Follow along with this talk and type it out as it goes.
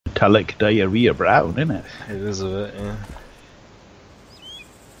metallic diarrhea brown, isn't it? It is a bit, yeah.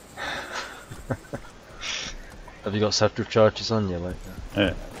 Have you got septic charges on you like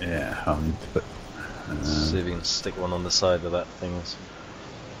that? Yeah, but See if you can stick one on the side of that thing or something.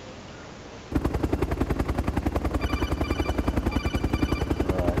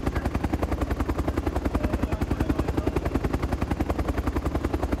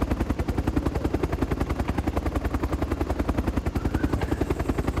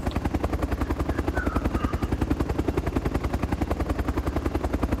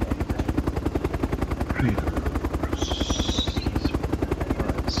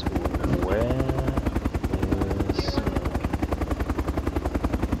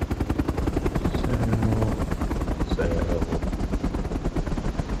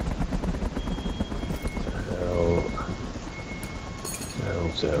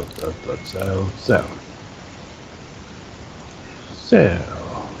 So,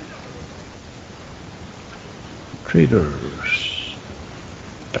 traders,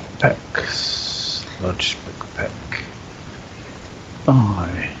 backpacks, large backpack.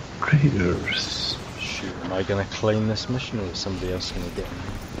 Buy traders. Shoot, am I gonna claim this mission or is somebody else gonna get me?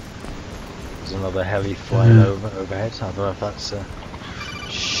 There's another heli flying overhead. I don't know if that's a...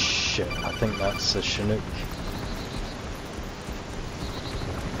 Shit, I think that's a Chinook.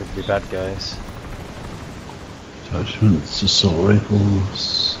 Could be bad guys. Judgments, assault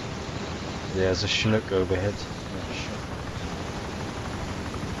rifles. Yeah, there's a Chinook overhead.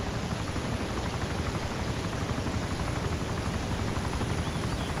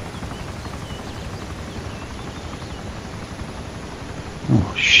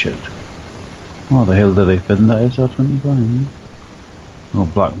 Oh, shit. Oh shit. What the hell did they fit in that SR-25? Oh,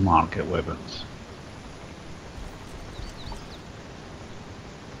 black market weapons.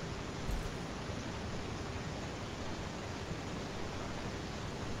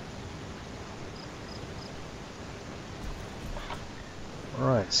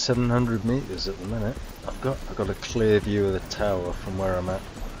 Right, 700 meters at the minute. I've got a clear view of the tower from where I'm at.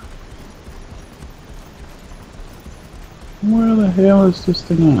 Where the hell is this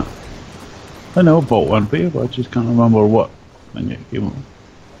thing at? I know about one for you, but I just can't remember what thing it came on.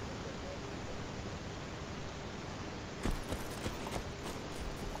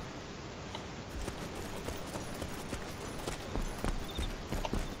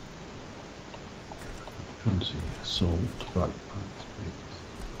 Can't see assault, backpacks,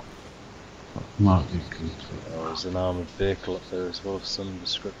 market goods. Oh, there's an armoured vehicle up there as well of some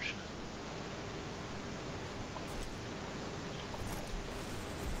description.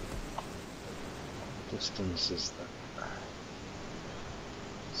 Distance is that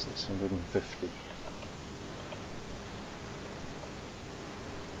 650.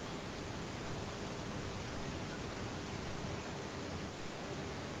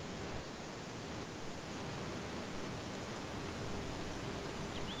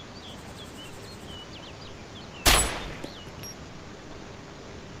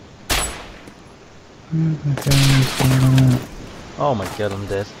 Oh my god, I'm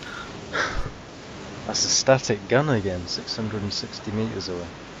dead. That's a static gun again, 660 meters away.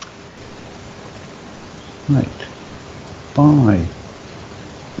 Right. Bye.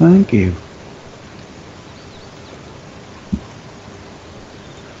 Thank you.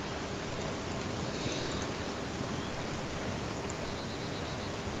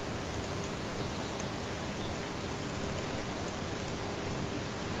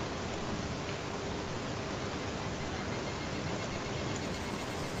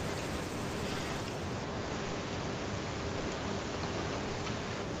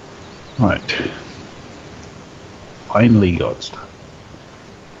 Right. Finally got stuff.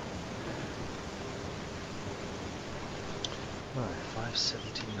 Right,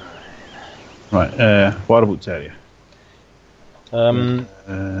 579. Right, what about area? I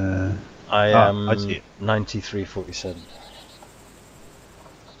am I see it. 9347.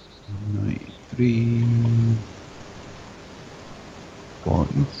 93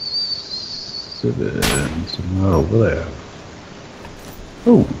 47, somewhere over there.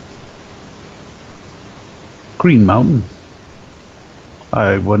 Oh, Green Mountain.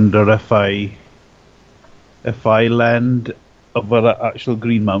 I wonder if I land over that actual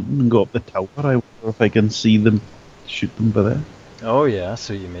Green Mountain and go up the tower, I wonder if I can see them, shoot them by there. Oh yeah, I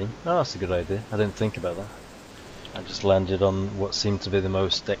see what you mean. Oh, that's a good idea. I didn't think about that. I just landed on what seemed to be the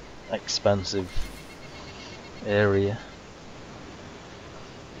most expansive area.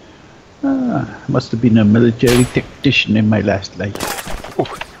 Ah, must have been a military tactician in my last life.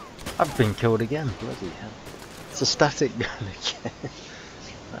 Oh, I've been killed again, bloody hell. It's a static gun again.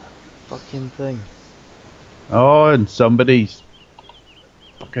 That fucking thing. Oh, and somebody's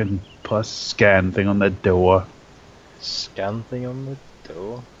fucking plus scan thing on the door. Scan thing on the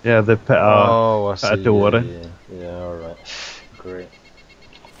door? Yeah, they put Oh, I a see. door Yeah, in. yeah, alright. Great.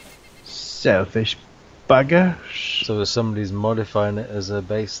 Selfish buggers. So somebody's modifying it as a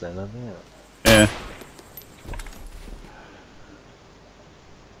base then, I think. Yeah.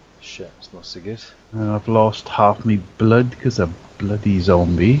 Shit, it's not so good. And I've lost half my blood because of bloody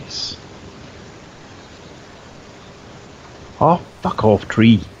zombies. Oh, fuck off,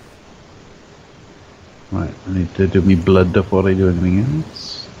 tree. Right, I need to do my blood before I do anything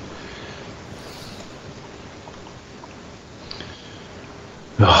else.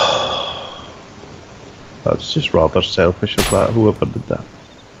 That's just rather selfish of that, whoever did that.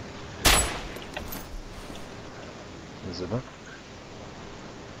 Is it not?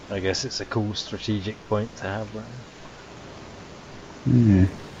 I guess it's a cool strategic point to have, right? Yeah.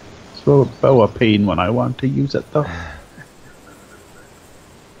 It's a bit of a pain when I want to use it though.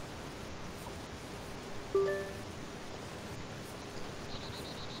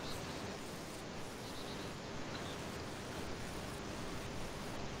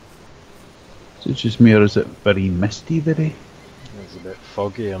 It's just me, or is it very misty today? It's a bit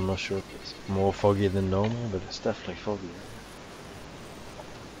foggy, I'm not sure if it's more foggy than normal, but it's definitely foggy.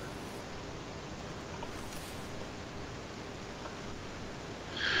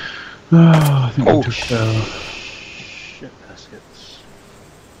 Oh, I think Oh, we took shit baskets.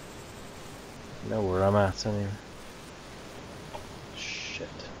 You know where I'm at anyway. Shit.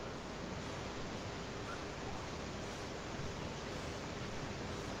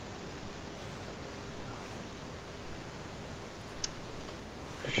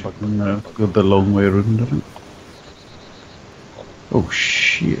 No, go the long way around, I think. Oh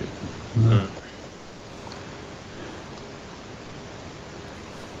shit. Gonna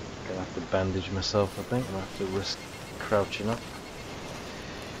have to bandage myself, I think. I'm gonna have to risk crouching up.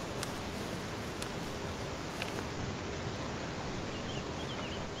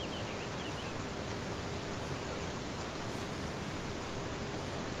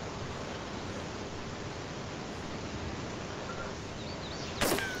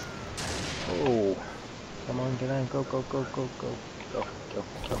 Oh, come on, get in, go, go, go, go, go, go, go,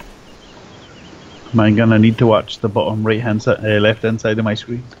 go. Am I gonna need to watch the bottom right hand side, left hand side of my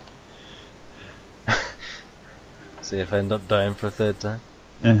screen? See if I end up dying for a third time.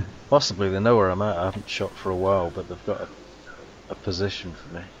 Yeah. Possibly, they know where I'm at. I haven't shot for a while, but they've got a position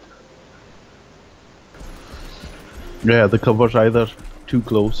for me. Yeah, the cover's either too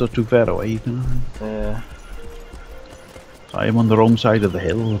close or too far away, you know. Yeah. I'm on the wrong side of the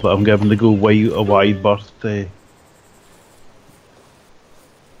hill, but I'm having to go way a wide berth to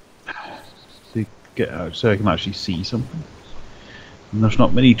get out so I can actually see something. And there's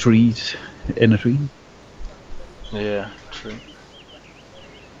not many trees in between. Yeah, true.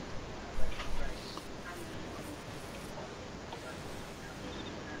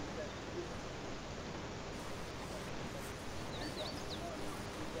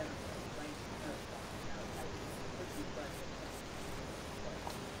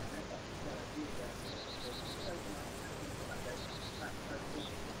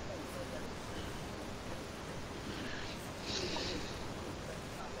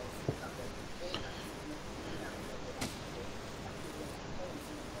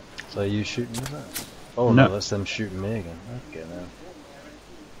 So are you shooting with that? Oh no, that's them shooting me again. Okay, now.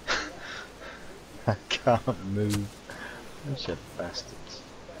 I can't move. Bunch of bastards.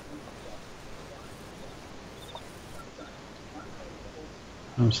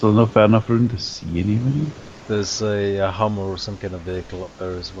 I'm still not far enough room to see anybody. There's a Hummer or some kind of vehicle up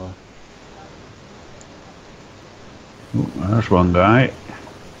there as well. Oh, there's one guy.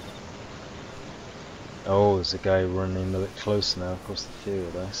 Oh, there's a guy running a bit close now across the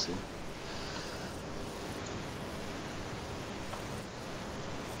field, I see.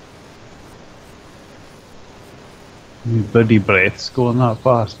 My bloody breath's going that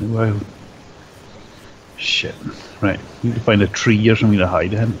fast now. Wow. Shit. Right, need to find a tree or something to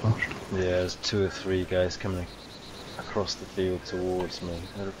hide in first. Yeah, there's 2 or 3 guys coming across the field towards me.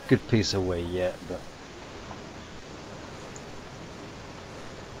 They're a good piece away yet, but...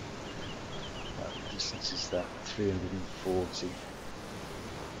 What distance is that? 340.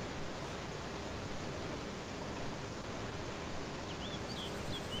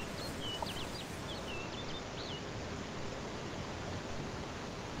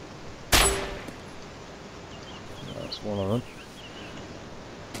 That's one of them.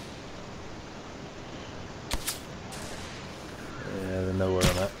 Yeah, they know where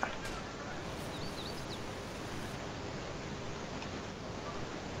I'm at.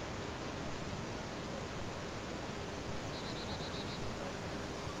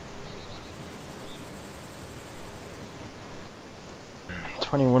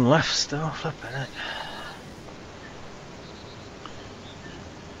 21 left still, flipping it.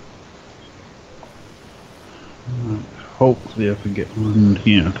 Hopefully I can get round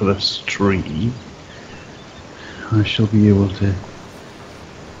here to this tree. I shall be able to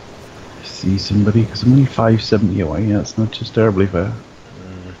see somebody, because I'm only 570 away. That's not just terribly far.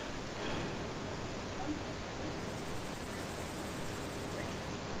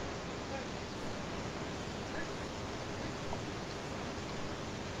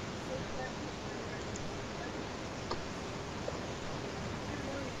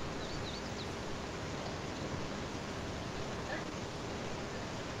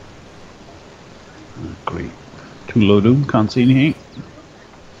 Great. Too low down, can't see anything.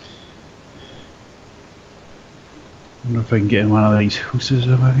 Wonder if I can get in one of these houses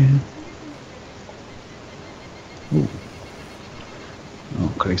over here. Ooh.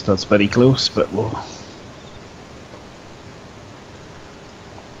 Oh Christ, that's very close, but we'll...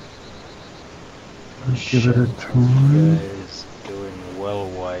 give it a try. Guys going well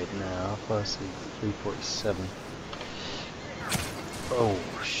wide now. I see 347. Oh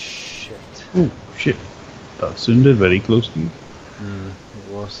shit. Oh shit. That sounded very close to you.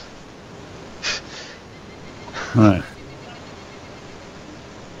 It was. Right.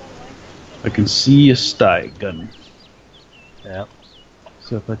 I can see a static gun. Yeah.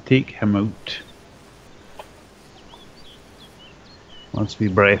 So if I take him out, once my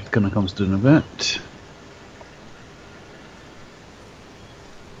breath kind of comes down a bit.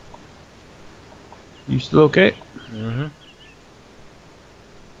 You still okay? Mm-hmm.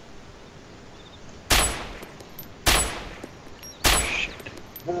 Shit.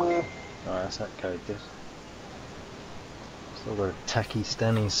 Oh, that's that character. Still got a tacky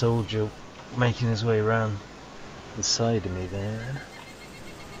standing soldier making his way around the side of me there.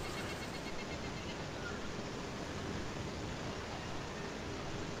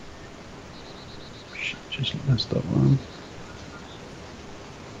 Shit, just messed up one.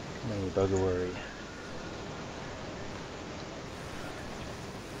 No bugger worry.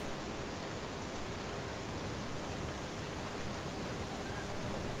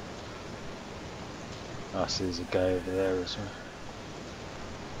 I see there's a guy over there as well.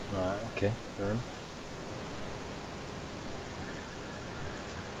 Right, okay, fair enough.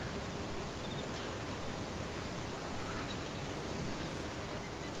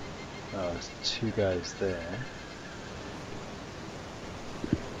 Oh, there's two guys there.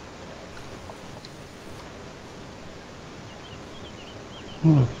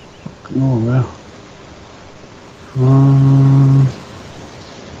 Oh, fuck. Oh, well.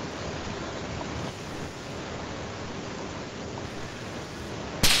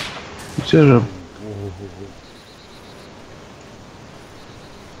 Shut up.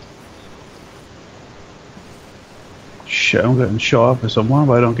 Shit, I'm getting shot up by someone,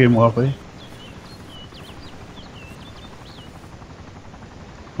 but I don't get him up, eh?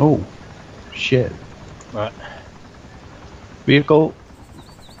 Oh, shit. Right. Vehicle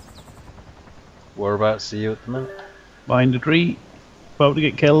Whereabouts are you at the minute? behind the tree. About to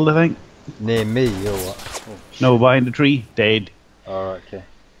get killed, I think. Near me or what? Oh, No, behind the tree. Dead. alright, okay.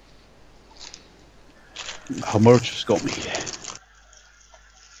 Hummer just got me.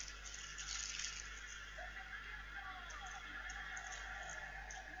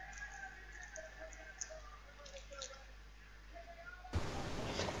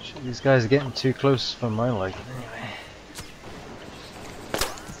 Shit, these guys are getting too close for my liking anyway.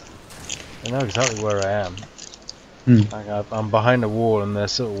 I know exactly where I am. Like I'm behind a wall and they're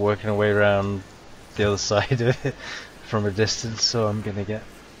sort of working their way around the other side of it from a distance, so I'm gonna get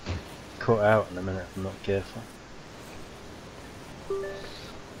caught out in a minute if I'm not careful.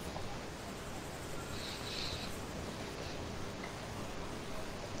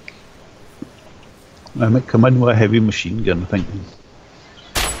 I might come in with a heavy machine gun, I think.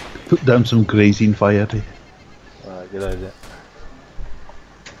 Put down some grazing fire to you. Alright, good idea.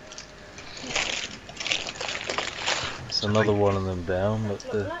 It's another one of them down, but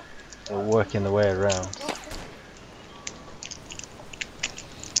they're working their way around.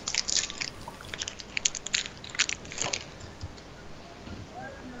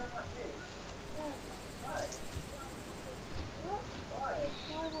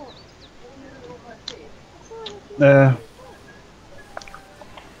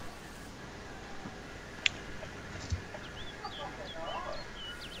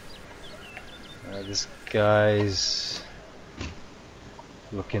 This guy's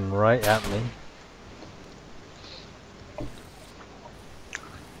looking right at me.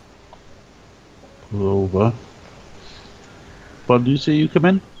 Pull over. What did you say you come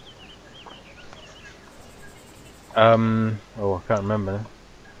in? Oh, I can't remember.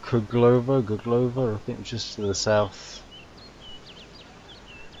 Guglover, I think it's just to the south.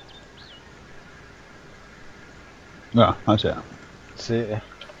 Ah, that's it. See it? Yeah.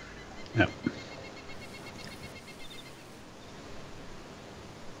 Yep.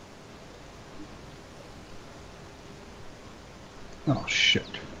 Oh shit.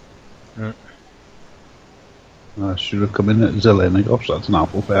 Mm. I should have come in at Zelen. Gosh, that's an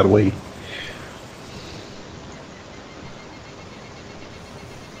awful fair way.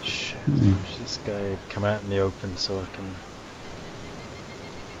 Shit. Wish this guy had come out in the open so I can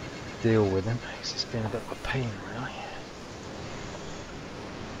deal with him. He's been a bit of a pain, really.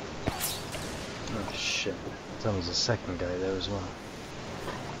 Oh shit. There was a second guy there as well.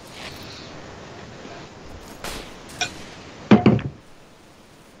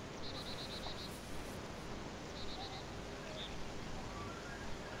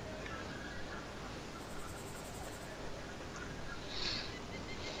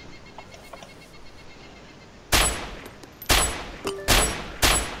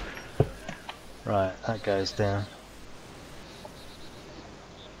 Right, that guy's down.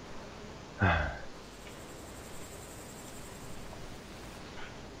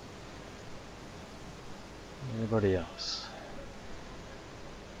 Anybody else?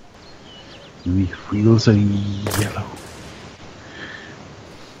 My wheels are yellow.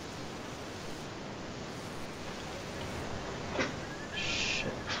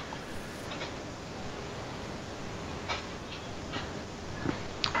 Shit.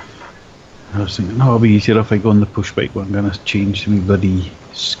 I was thinking, oh, it'll be easier if I go on the push bike, but I'm going to change to my bloody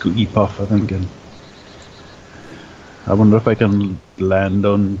scooty puff, I think. And I wonder if I can land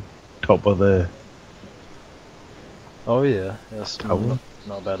on top of the Oh yeah, that's tower.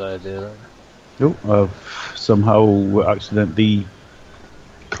 not a bad idea, right? Oh, I've somehow accidentally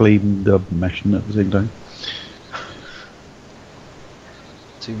claimed the mission at the same time.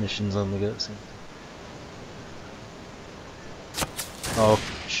 2 missions on the go. Oh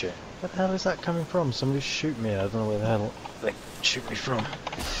shit. Where the hell is that coming from? Somebody's shooting me. I don't know where the hell they shoot me from.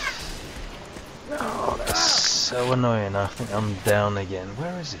 Oh, that's so annoying. I think I'm down again.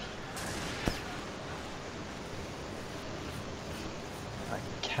 Where is he? I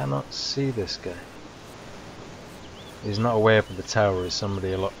cannot see this guy. He's not away up at the tower. He's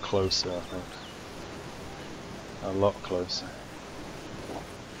somebody a lot closer, I think. A lot closer.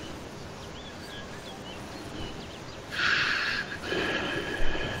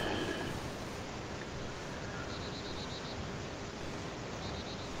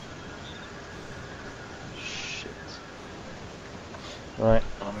 Right,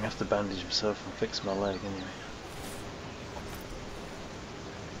 I'm gonna have to bandage myself and fix my leg anyway.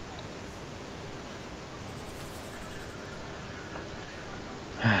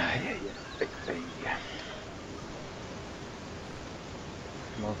 Yeah, big thing.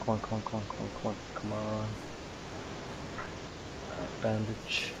 Come on.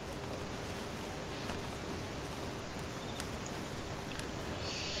 Bandage.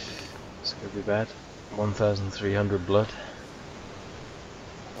 It's gonna be bad. 1,300 blood.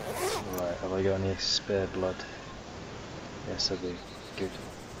 Right, have I got any spare blood? Yes, I do. Good.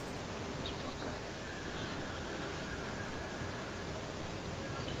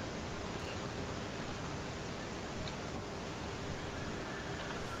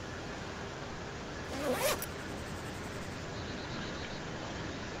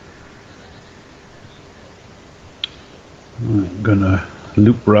 I'm gonna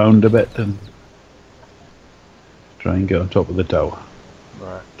loop round a bit and try and get on top of the tower.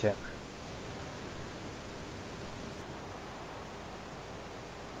 Right, okay.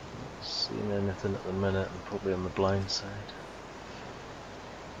 Not seeing anything at the minute. I'm probably on the blind side.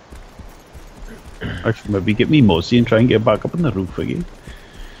 I should maybe get me mosey and try and get back up on the roof again.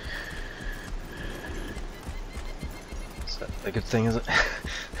 Is that a good thing, is it?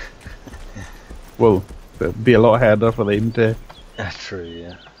 Well, it'd be a lot harder for them to... True,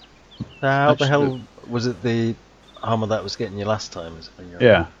 yeah. How the hell was it the hammer that was getting you last time? Is it when you're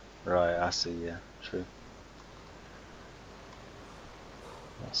Yeah. Right, I see, yeah, true.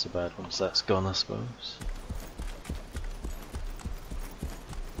 Not so bad once that's gone, I suppose.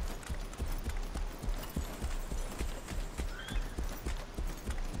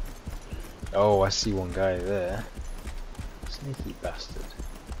 Oh, I see one guy there. Sneaky bastard.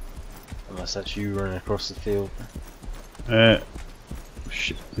 Unless that's you running across the field.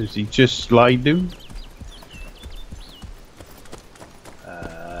 Shit, is he just sliding?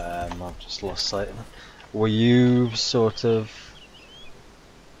 I've just lost sight of him. Were you sort of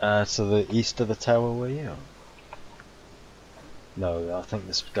to the east of the tower, were you? No, I think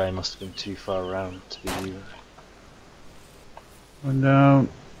this guy must have been too far around to be you. Oh no.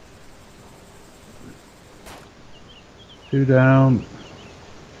 Two down.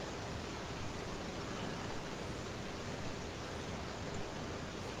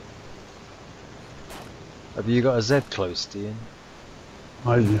 Have you got a Z close to you?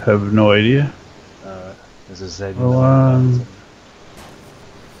 I have no idea. There's a Z in the one.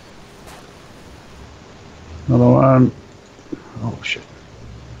 Another one. Oh shit.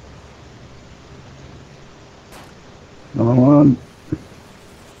 Another one.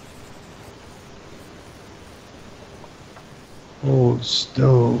 Oh,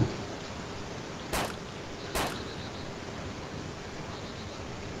 still.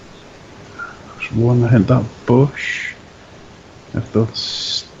 There's one that hit that bush. If they'll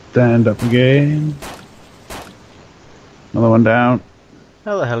stand up again. Another one down.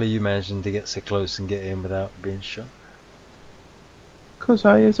 How the hell are you managing to get so close and get in without being shot? Cause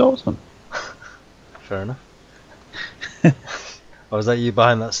I is awesome. Fair enough. Oh, is that you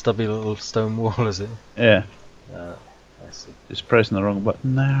behind that stubby little stone wall, is it? Yeah. I see. Just pressing the wrong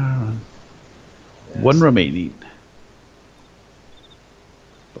button there. Yeah, One remaining.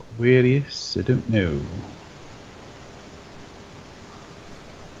 But where he is, I don't know.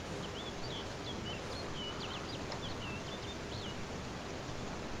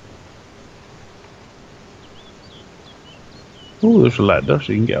 Oh, there's a ladder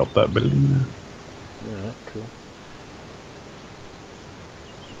so you can get up that building now. Yeah, cool.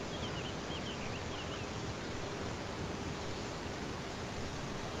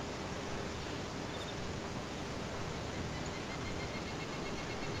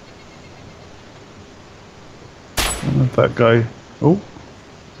 I don't know if that guy. Oh,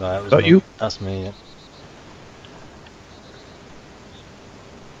 That was that me. you? That's me, yeah.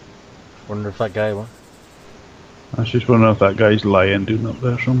 Wonder if that guy won. I was just wondering if that guy's lying doing up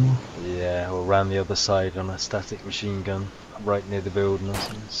there somewhere. Yeah, or ran the other side on a static machine gun right near the building or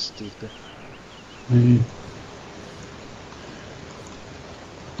something stupid. Maybe.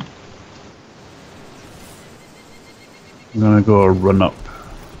 I'm gonna go run up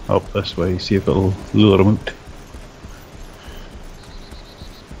this way, see if it'll lure him out.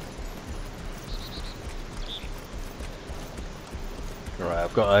 Right,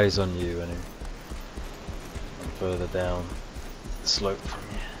 I've got eyes on you anyway. I'm further down the slope from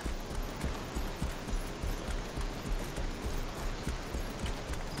you.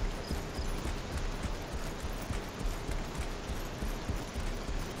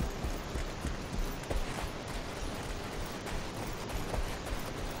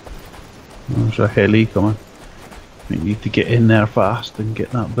 There's a heli coming. We need to get in there fast and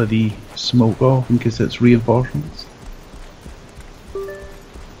get that bloody smoke off in case it's reinforcements.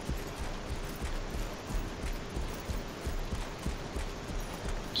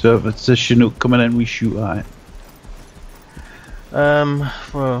 So if it's a Chinook coming in, we shoot at it.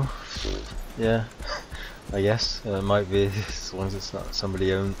 Well, yeah, I guess it might be as long as it's not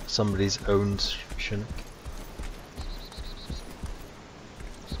somebody's owned Chinook.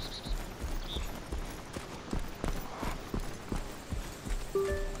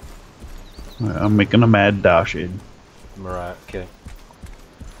 Right, I'm making a mad dash in. Right, okay.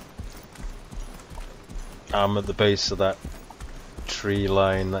 I'm at the base of that tree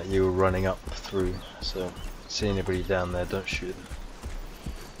line that you were running up through, so see anybody down there, don't shoot them.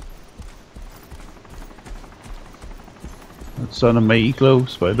 It's sounding mighty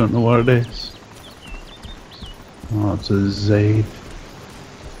close, but I don't know what it is. Oh, it's a Z.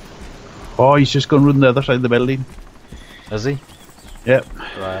 Oh, he's just gone round the other side of the building. Is he? Yep.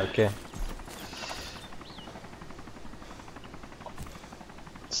 Right, okay.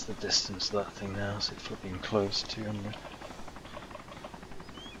 What's the distance of that thing now? Is it flipping close? 200.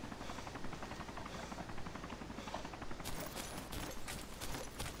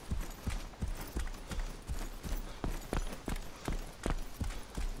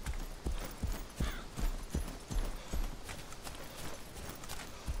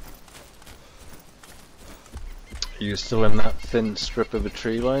 Are you still in that thin strip of a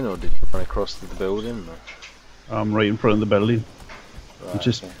tree line, or did you run across to the building? Or? I'm right in front of the building. Right, I'm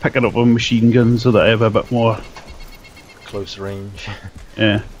just okay. picking up a machine gun so that I have a bit more. Close range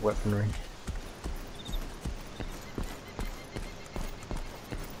Yeah. weaponry.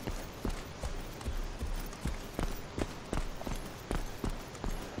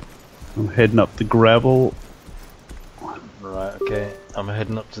 I'm heading up the gravel. Right, okay. I'm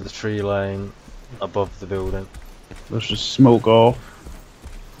heading up to the tree line above the building. There's just smoke off.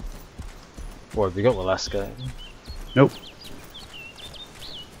 What, have you got the last guy? Nope.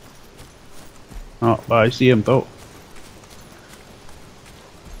 Oh, but I see him though.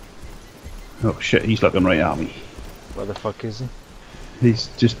 Oh shit, he's looking right at me. Where the fuck is he? He's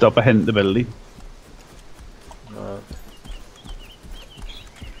just up ahead of the building. Right.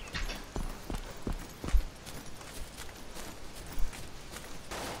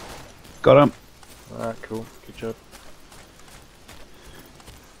 Got him. Alright, cool. Good job.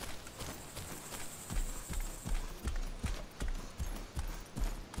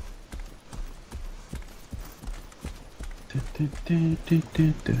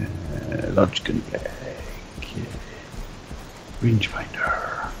 Large gun bag.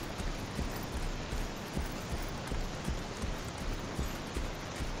 Rangefinder.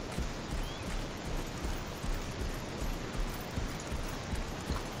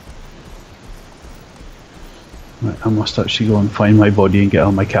 Right, I must actually go and find my body and get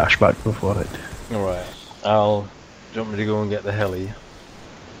all my cash back before it. Alright. Do you want me to go and get the heli?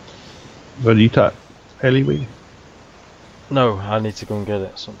 Where do you take? Heli? No, I need to go and get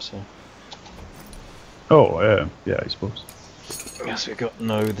it, so I'm saying. Oh, yeah, I suppose. I guess we got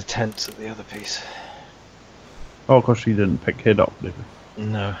the tents at the other piece. Oh, of course we didn't pick it up, did we?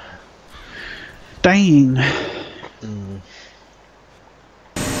 No. Dang! Mm.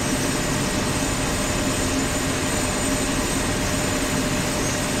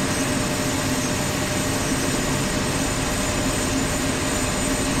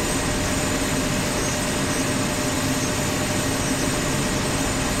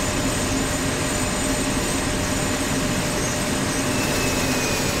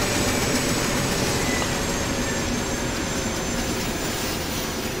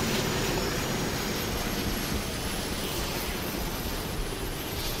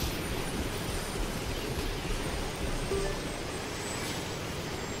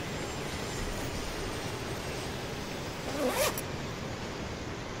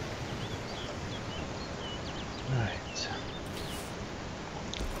 Right.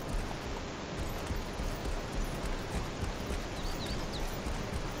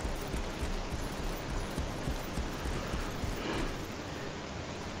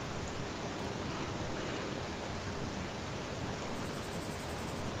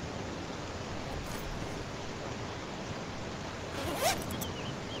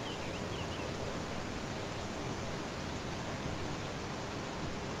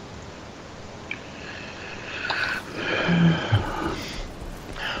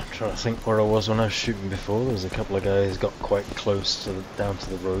 Trying to think where I was when I was shooting before. There was a couple of guys got quite close to down to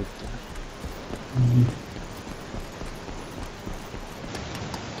the road.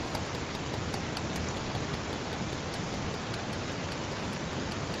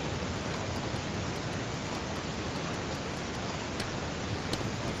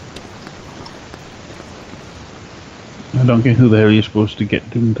 I don't get who the hell you're supposed to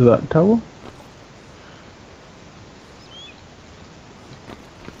get into that tower.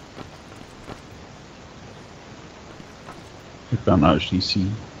 I can't actually see.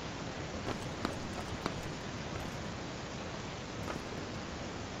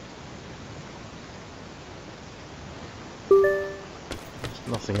 There's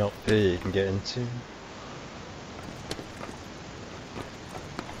nothing up here you can get into.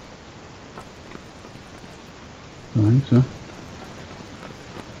 I think so.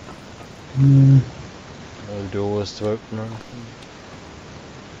 No doors to open or anything.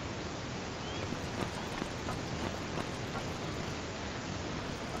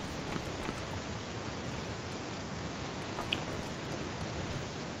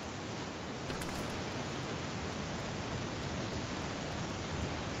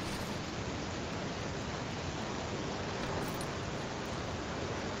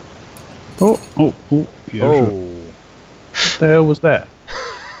 Oh, yeah, Oh! sure. What the hell was that?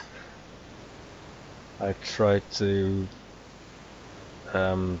 I tried to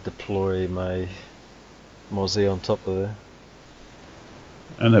deploy my Mozzie on top of there.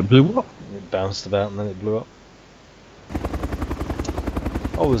 And it blew up? It bounced about and then it blew up.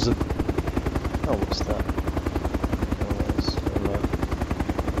 Oh, was it? Oh, what's that? Oh, that's,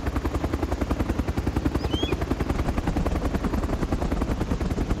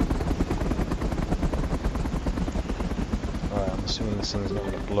 Alright, I'm assuming this thing's not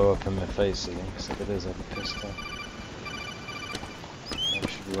going to blow up in my face again, because if it is, I'll be pissed off. I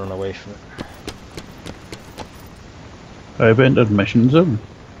should run away from it. I've entered mission zone.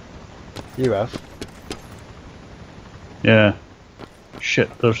 You have? Yeah.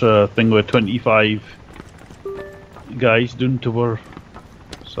 Shit, there's a thing with 25 guys down to our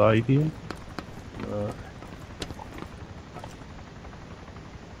side here.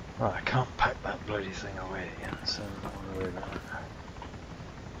 Oh, I can't pack that bloody thing away again, so I'm not worried about it.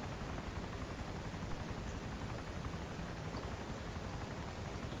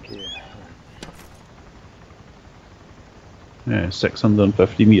 Yeah,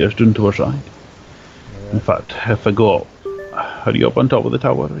 650 meters down to our side. Yeah. In fact, if I go up, hurry up on top of the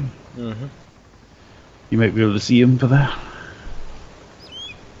tower, right? Mm-hmm. You might be able to see him for there.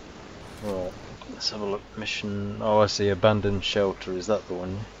 Right, let's have a look. Mission. Oh, I see. Abandoned shelter. Is that the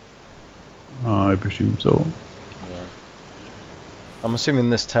one? I presume so. Yeah. I'm assuming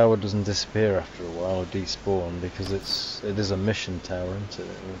this tower doesn't disappear after a while or despawn because it is a mission tower, isn't it?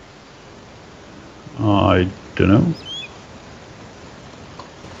 I don't know.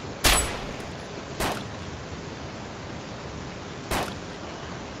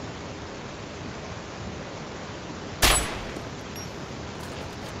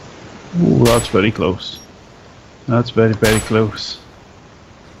 Ooh, that's very close. That's very, very close.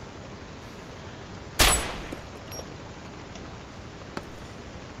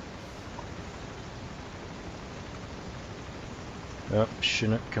 Yep,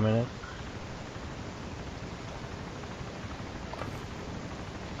 Chinook coming in.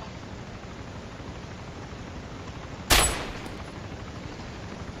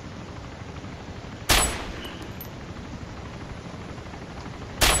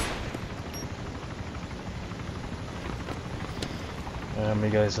 How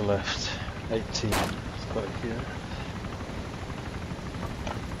many guys are left? 18. It's quite a few.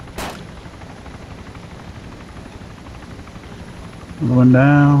 Another one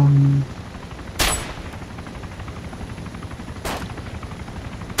down.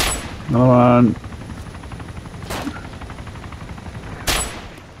 Another one.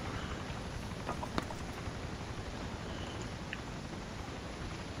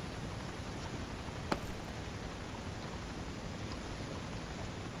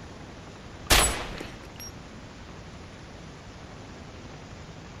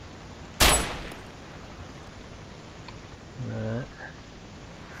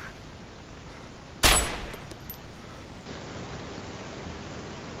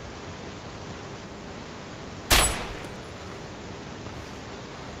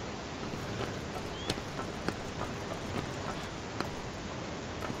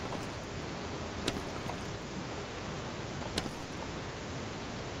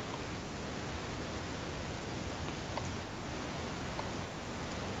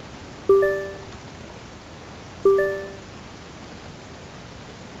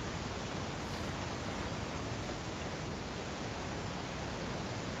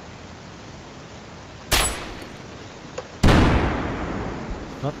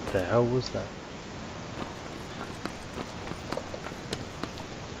 What the hell was that?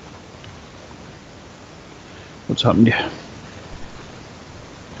 What's happened here?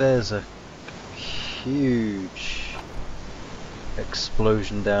 There's a huge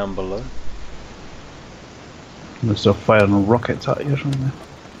explosion down below. They're still firing rockets at you or something.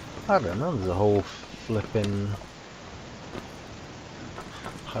 I don't know, there's a whole flipping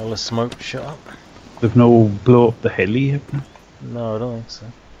pile of smoke shut up. They've no blow up the heli, have they? No, I don't think so.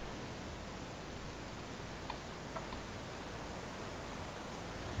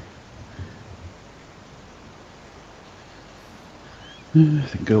 I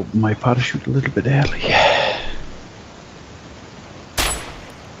think I opened my parachute a little bit early.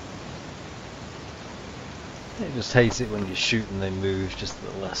 I just hate it when you shoot and they move just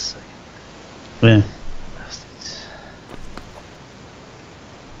at the last second. Yeah. Bastards.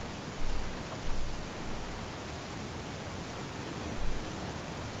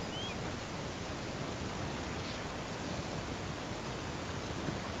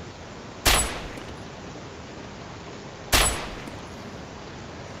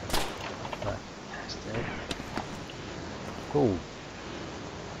 Cool.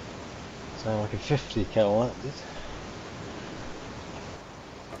 Sound like a 50 cal that did.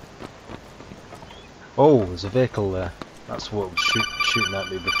 Oh, there's a vehicle there. That's what was shooting at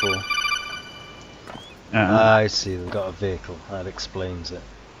me before. I see, they've got a vehicle. That explains it.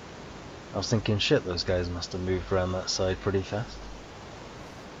 I was thinking, shit, those guys must have moved around that side pretty fast.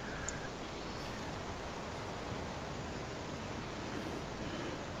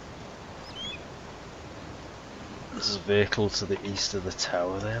 There's a vehicle to the east of the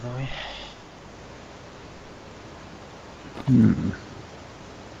tower there, though.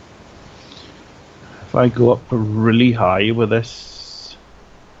 If I go up really high with this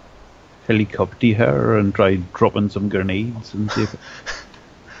helicopter here and try dropping some grenades and see if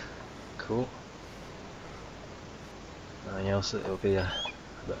Cool. Anything else? It'll be a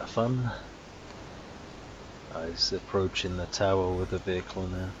bit of fun. He's approaching the tower with the vehicle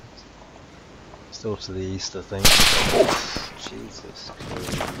now. Still to the east, I think. Oh, Jesus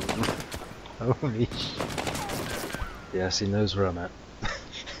Christ. Holy shit. Yes, he knows where I'm at.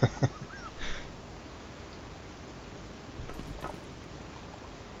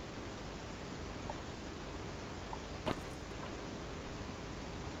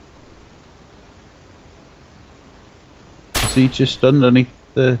 see just underneath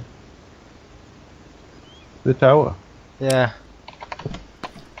the The tower. Yeah.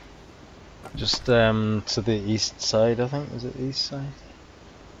 Just to the east side, I think. Is it the east side?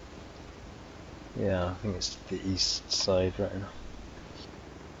 Yeah, I think it's the east side right now.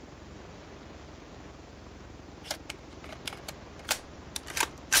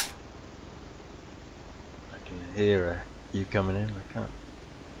 I can hear you coming in. I can't.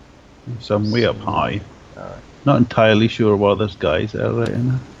 Some way up high. Alright. Not entirely sure what this guy's are right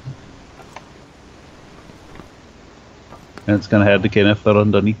now. And it's gonna have to kind if they're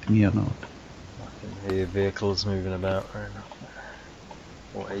underneath me or not. I can hear vehicles moving about right now.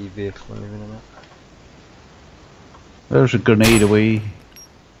 Or a vehicle moving about. There's a grenade away.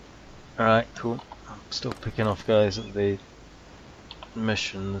 Alright, cool. I'm still picking off guys at the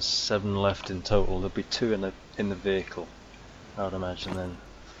mission. There's 7 left in total. There'll be 2 in the vehicle, I would imagine, then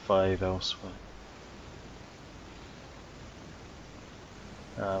 5 elsewhere.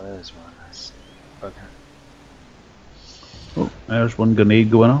 Oh, there's one. I see. Okay. Oh, there's one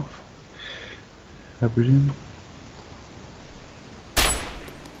grenade going off, I presume. There's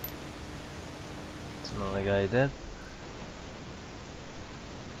another guy dead.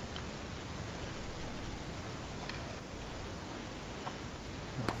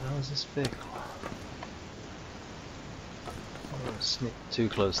 How is this vehicle? I don't want to sneak too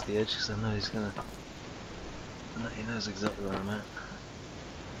close to the edge because I know he's gonna. I know he knows exactly where I'm at.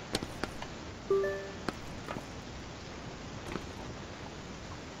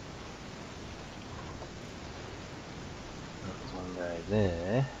 There's one guy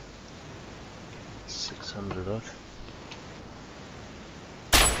there. 600 odd.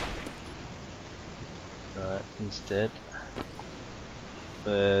 Right, he's dead.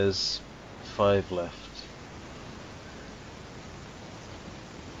 There's 5 left.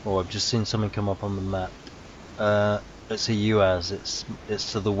 Oh, I've just seen something come up on the map. It's a UAS.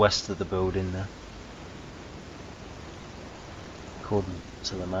 It's to the west of the building there. According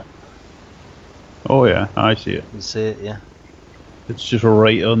to the map. Oh yeah, I see it. You see it, yeah? It's just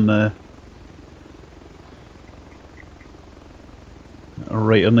right on the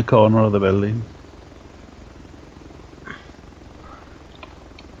corner of the building.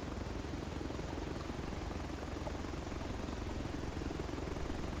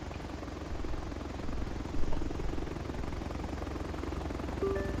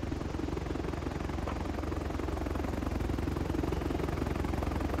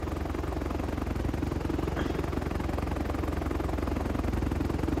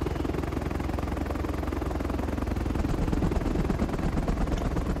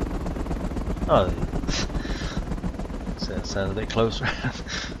 Oh, so it sounded a bit closer. I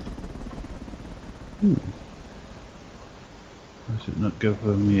should not give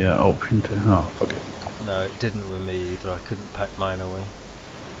them the option to. Oh, fuck it. No, it didn't with me either. I couldn't pack mine away. In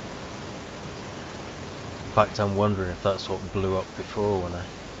fact, I'm wondering if that's what blew up before when I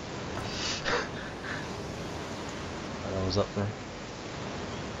was up there.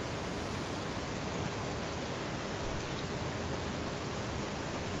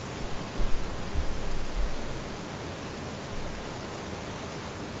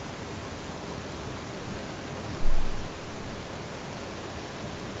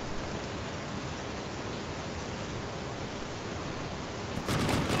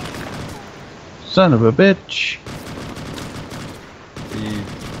 Son of a bitch. Are you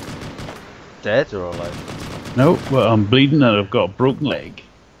dead or alive? No, well, I'm bleeding and I've got a broken leg.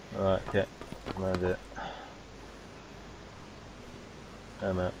 Alright, yeah. Around it.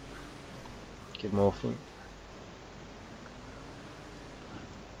 I'm out. Give morphine.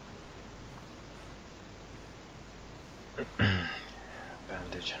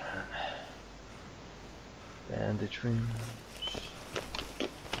 Bandage. Bandage ring.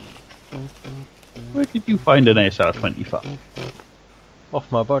 Where did you find an SR-25? Off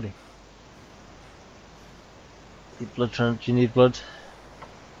my body. Need blood do you need blood?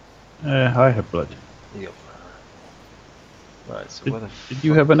 I have blood. Yep. Right, so Did, where the did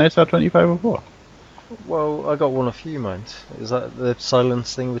you have an SR-25 before? Well, I got one off you, mind. Is that the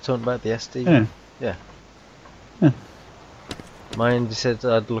silence thing we're talking about, the SD? Yeah. Yeah. Yeah. Mine, he said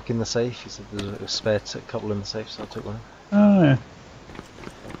I'd look in the safe. He said there's a spare couple in the safe, so I took one. Oh, yeah.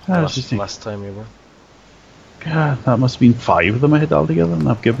 Last time you were. God, that must have been 5 of them I had altogether, and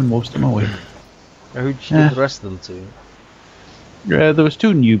I've given most of them away. Who'd you give the rest of them to? Yeah, there was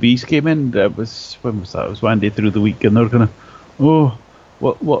 2 newbies came in. When was that? It was one day through the week, and they were gonna, oh,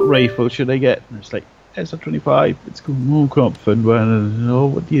 what rifle should I get? And it's like SR-25. It's going, oh, can't find one. And, oh,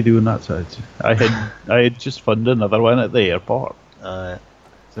 what do you do on that side? I had just found another one at the airport. So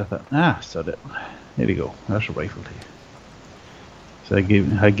I thought, sod it. There we go. That's a rifle to you. So I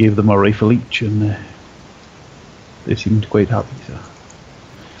gave them a rifle each, and They seemed quite happy, so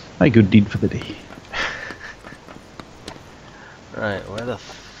a good deed for the day. Right, where the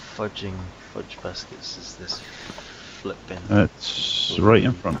fudge baskets is this flipping? It's right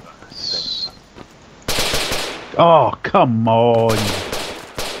in front of us. Oh, come on!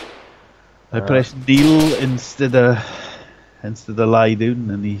 I pressed deal instead of lie down,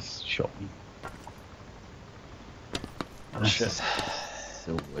 and he shot me. Shit.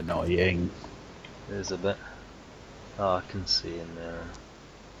 So annoying. There's a bit. Oh, I can see in there.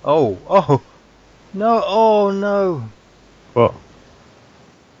 Oh! No! Oh no! What?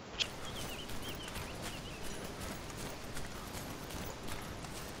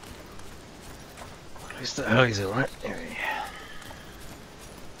 Oh, he's alright. There he is.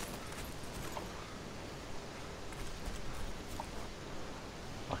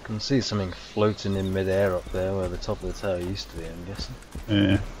 I can see something floating in mid-air up there where the top of the tower used to be, I'm guessing.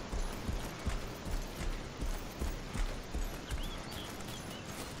 Yeah.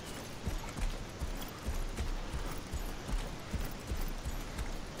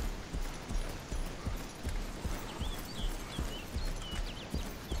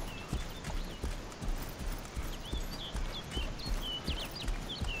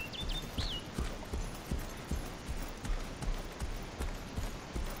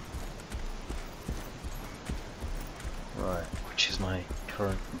 Right, which is my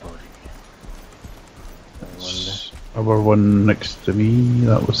current body? I wonder. Our one next to me,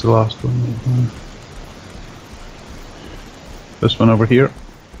 that was the last one. This one over here.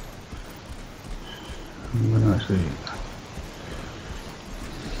 I'm gonna actually.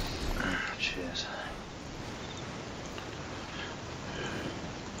 Cheers.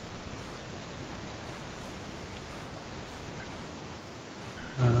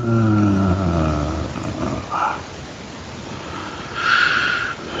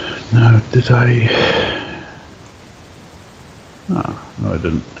 Now, did I? Oh, no, I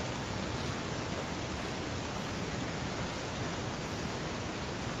didn't.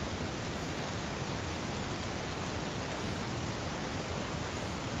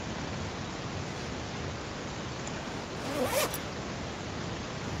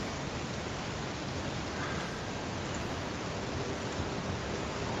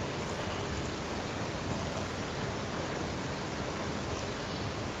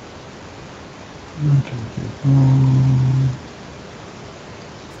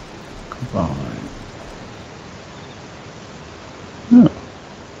 Combine. No.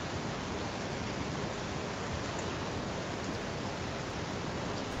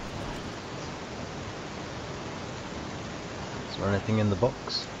 Is there anything in the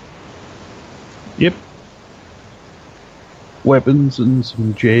box? Yep. Weapons and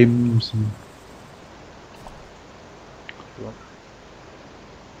some gems and.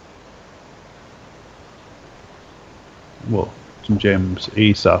 Well, some gems,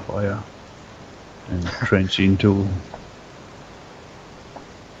 a sapphire, and trenching tool.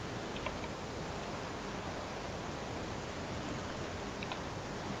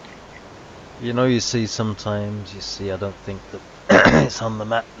 You know, you see sometimes, I don't think that it's on the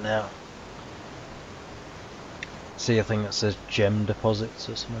map now. See a thing that says gem deposits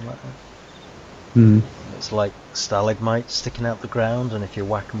or something like that? It's like stalagmites sticking out the ground, and if you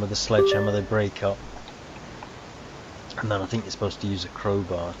whack them with a sledgehammer they break up. And then I think you're supposed to use a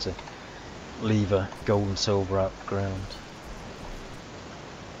crowbar to leave a gold and silver out the ground.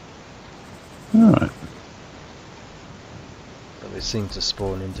 Alright. But they seem to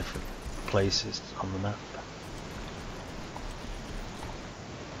spawn in different places on the map.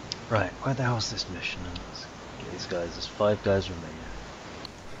 Right, where the hell is this mission? Let's get these guys. There's 5 guys remaining.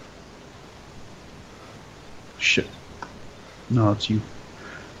 Shit. No, it's you.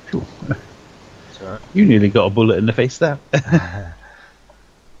 Cool. It's alright. You nearly got a bullet in the face there.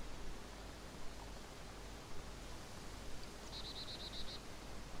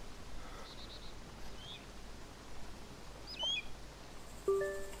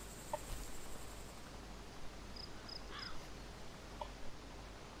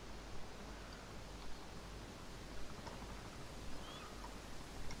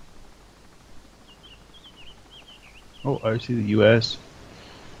 Oh, I see the US.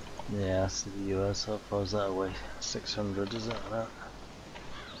 Yeah, I see the US. How far is that away? 600, is that?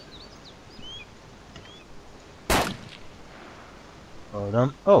 Hold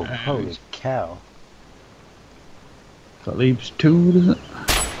on. Oh, holy cow. That leaves 2, does it?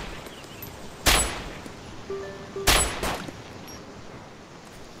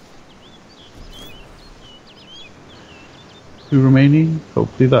 Two remaining.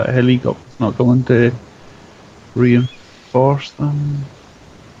 Hopefully that helicopter's not going to reinforce them.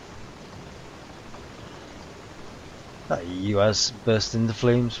 You guys burst into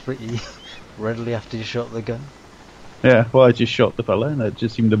flames pretty readily after you shot the gun. Yeah, well, I just shot the fella and it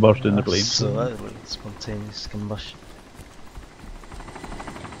just seemed to burst into flames. So that was like spontaneous combustion.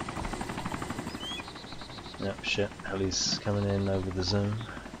 Yep, shit. Heli's coming in over the zone.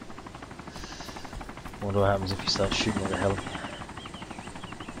 Wonder what happens if you start shooting at the heli.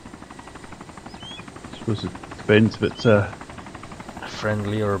 I suppose it depends if it's a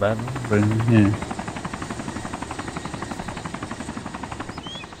friendly or a bad one. Friendly, yeah.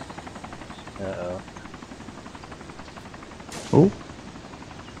 Uh-oh. Oh.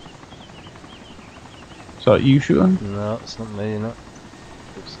 Is that you shooting? No, it's not me, no.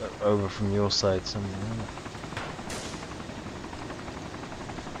 It's over from your side somewhere, isn't it?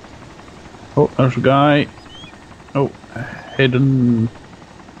 Oh, there's a guy. Oh, heading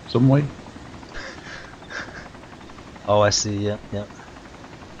some way. Oh, I see, yeah, yeah.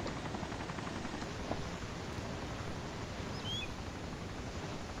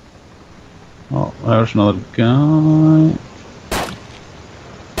 Oh, there's another guy.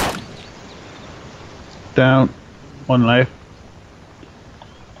 Down. One left.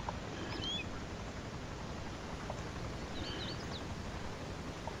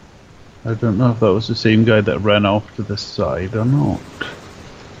 I don't know if that was the same guy that ran off to the side or not.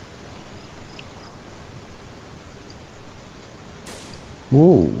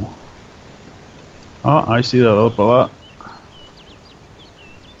 Whoa. Ah, I see that up a lot.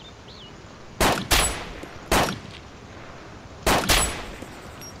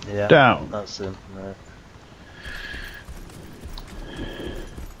 Yeah, down. That's it. Right.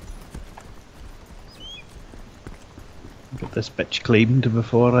 Get this bitch claimed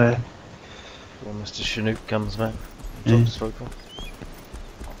before Mr. Chinook comes back. Yeah.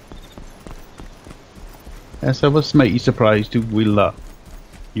 Yes, I was mighty surprised to wheel that.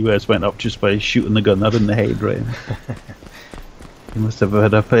 You guys went up just by shooting the gunner in the head, right? You must have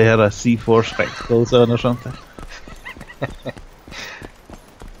had a pair of C4 spectacles on or something.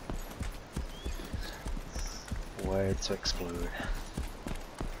 Where to explode.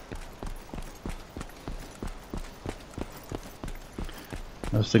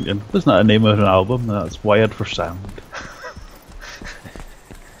 I was thinking, isn't that a name of an album? That's Wired for Sound.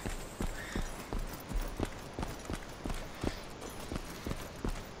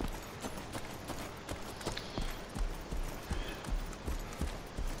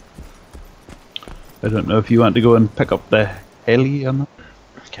 I don't know if you want to go and pick up the heli or not.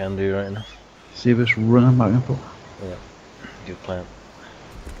 Can do right now. See if it's running back and forth. Yeah, good plan.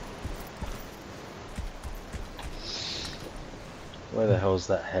 Where the hell's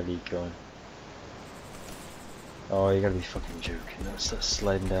that heli going? Oh, you gotta be fucking joking. That's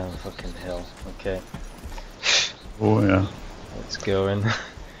sliding down the fucking hill. Okay. Oh yeah. Let's go in.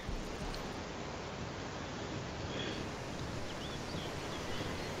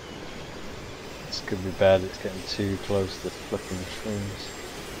 This could be bad, it's getting too close to the flipping streams.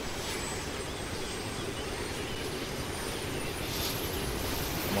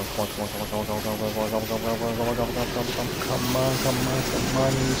 Come on, come on, come on, come on, come on, come on, come on, come on, come on, come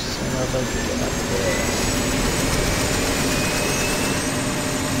on, you son of a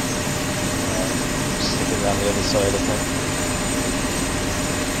stick it around the other side, I think.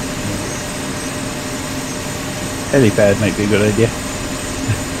 Helipad might be a good idea.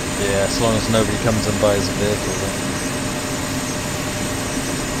 Yeah, as long as nobody comes and buys a vehicle then.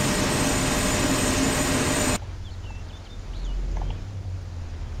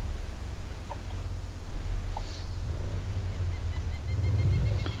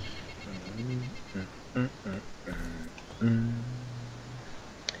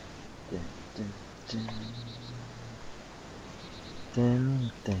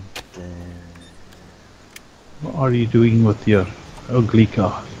 What are you doing with your ugly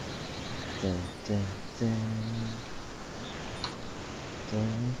car?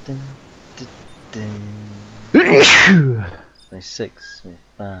 Twenty 26,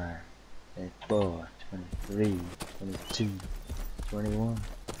 25, 24, 23, 22, 21,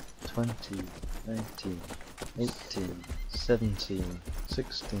 20, 19, 18, 17,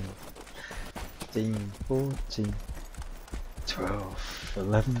 16, 15, 14, 12,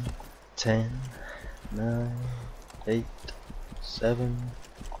 11, 10, 9, 8, 7,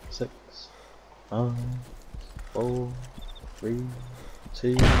 6, 5, 4, 3,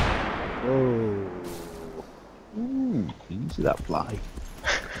 2, whoa. Ooh, can you see that fly?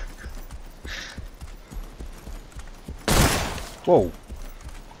 Whoa.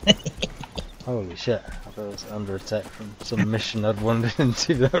 Holy shit, I thought it was under attack from some mission I'd wandered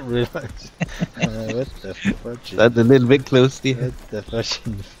into that I realised. What the fudge? That's a little bit close to you. What the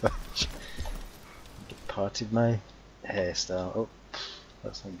fucking fudge? Parted my hairstyle. Oh,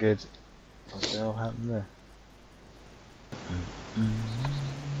 that's not good. What the hell happened there?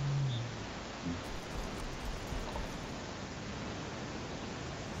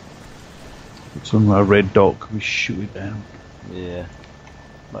 It's on a red dot. Can we shoot it down? Yeah.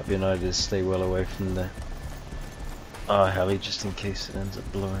 Might be an idea to stay well away from the heli just in case it ends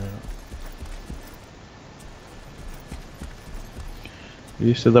up blowing up.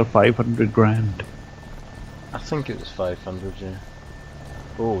 You said they're 500 grand. I think it was 500, yeah.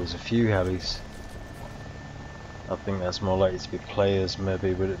 Oh, there's a few helis. I think that's more likely to be players,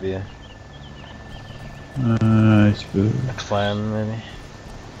 maybe. Would it be a I suppose. clan, maybe?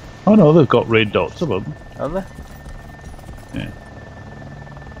 Oh no, they've got red dots above them. Are they? Yeah.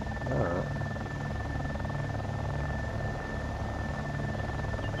 Alright.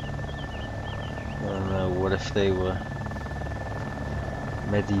 I don't know, what if they were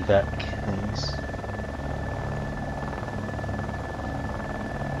medivac things?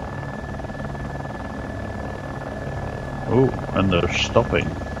 Oh, and they're stopping.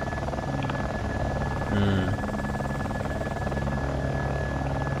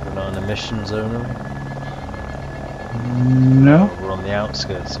 We're not in a mission zone, are we? No. We're on the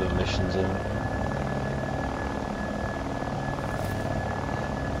outskirts of a mission zone.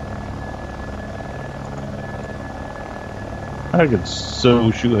 I could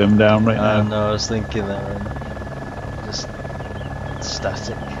so shoot him down right now. No, I was thinking that one. Just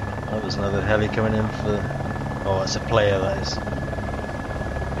static. That was another heli coming in for... Oh, it's a player, that is.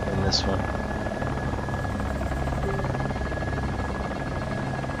 In this one.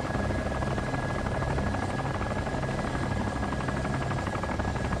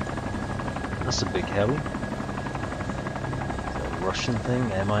 That's a big heli. Is that a Russian thing?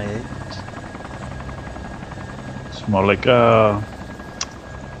 Mi-8? It's more like a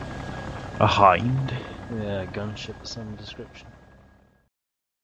hind. Yeah, a gunship of some description.